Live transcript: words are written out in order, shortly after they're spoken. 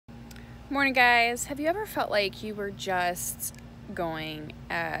Morning, guys. Have you ever felt like you were just going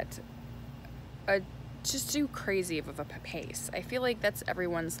at a just too crazy of a pace? I feel like that's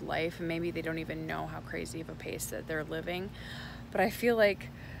everyone's life, and maybe they don't even know how crazy of a pace that they're living. But I feel like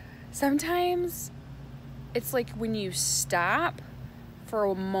sometimes it's like when you stop for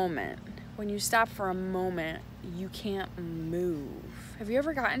a moment, you can't move. Have you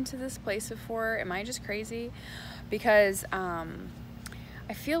ever gotten to this place before? Am I just crazy? Because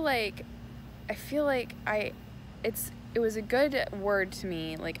I feel like it was a good word to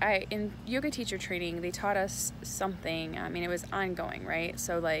me. Like in yoga teacher training, they taught us something. I mean, it was ongoing, right?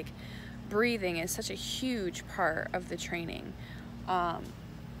 So like breathing is such a huge part of the training. Better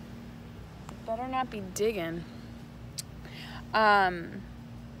not be digging.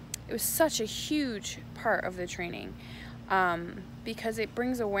 It was such a huge part of the training because it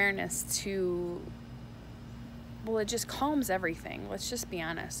brings awareness to, well, it just calms everything. Let's just be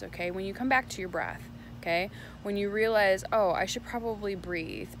honest, okay? When you come back to your breath, okay? When you realize, oh, I should probably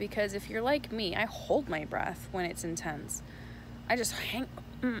breathe, because if you're like me, I hold my breath when it's intense. I just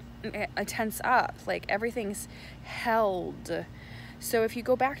I tense up, like everything's held. So if you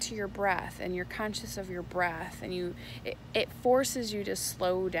go back to your breath and you're conscious of your breath, and it forces you to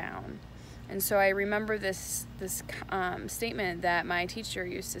slow down. And so I remember this statement that my teacher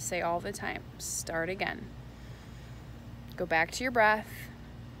used to say all the time: start again. Go back to your breath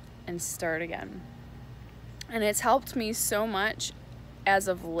and start again. And it's helped me so much as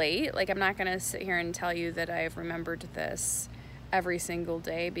of late. Like, I'm not going to sit here and tell you that I've remembered this every single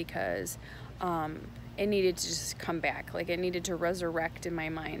day, because it needed to just come back. Like, it needed to resurrect in my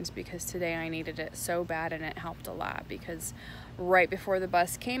mind, because today I needed it so bad, and it helped a lot. Because right before the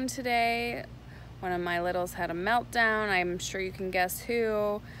bus came today, one of my littles had a meltdown. I'm sure you can guess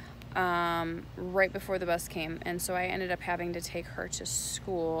who. Right before the bus came, and so I ended up having to take her to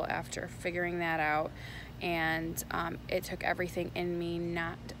school after figuring that out, and it took everything in me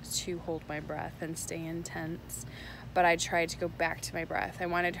not to hold my breath and stay intense, but I tried to go back to my breath. I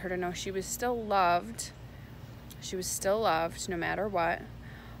wanted her to know she was still loved. She was still loved no matter what.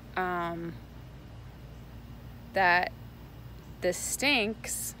 That this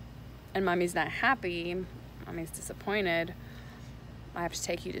stinks and mommy's not happy, mommy's disappointed. I have to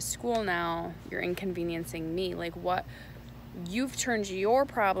take you to school now. You're inconveniencing me. Like, what? You've turned your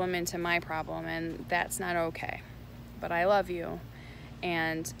problem into my problem, and that's not okay. But I love you.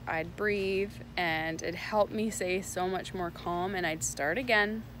 And I'd breathe, and it helped me stay so much more calm, and I'd start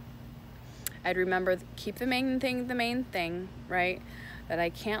again. I'd remember, keep the main thing, right? That I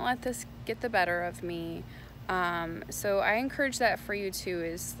can't let this get the better of me. So I encourage that for you too,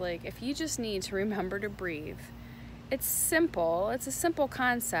 is like, if you just need to remember to breathe. It's simple. It's a simple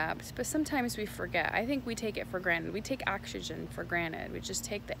concept, but sometimes we forget. I think we take it for granted. We take oxygen for granted. We just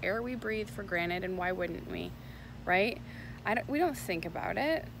take the air we breathe for granted, and why wouldn't we, right? We don't think about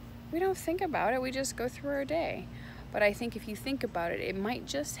it. We just go through our day. But I think if you think about it, it might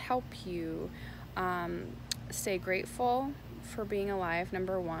just help you stay grateful for being alive,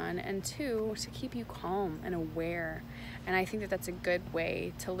 number one, and two, to keep you calm and aware. And I think that that's a good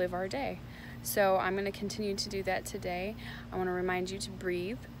way to live our day. So I'm going to continue to do that today. I want to remind you to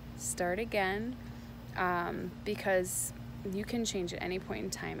breathe, start again, because you can change at any point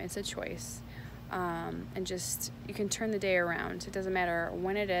in time. It's a choice. And just, you can turn the day around. It doesn't matter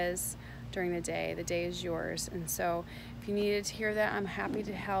when it is during the day is yours. And so if you needed to hear that, I'm happy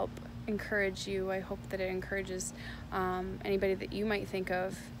to help encourage you. I hope that it encourages anybody that you might think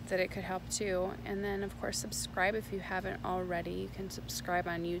of that it could help too. And then, of course, subscribe if you haven't already. You can subscribe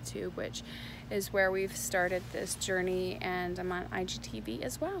on YouTube, which is where we've started this journey, and I'm on IGTV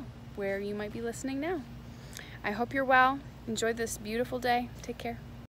as well, where you might be listening now. I hope you're well. Enjoy this beautiful day. Take care.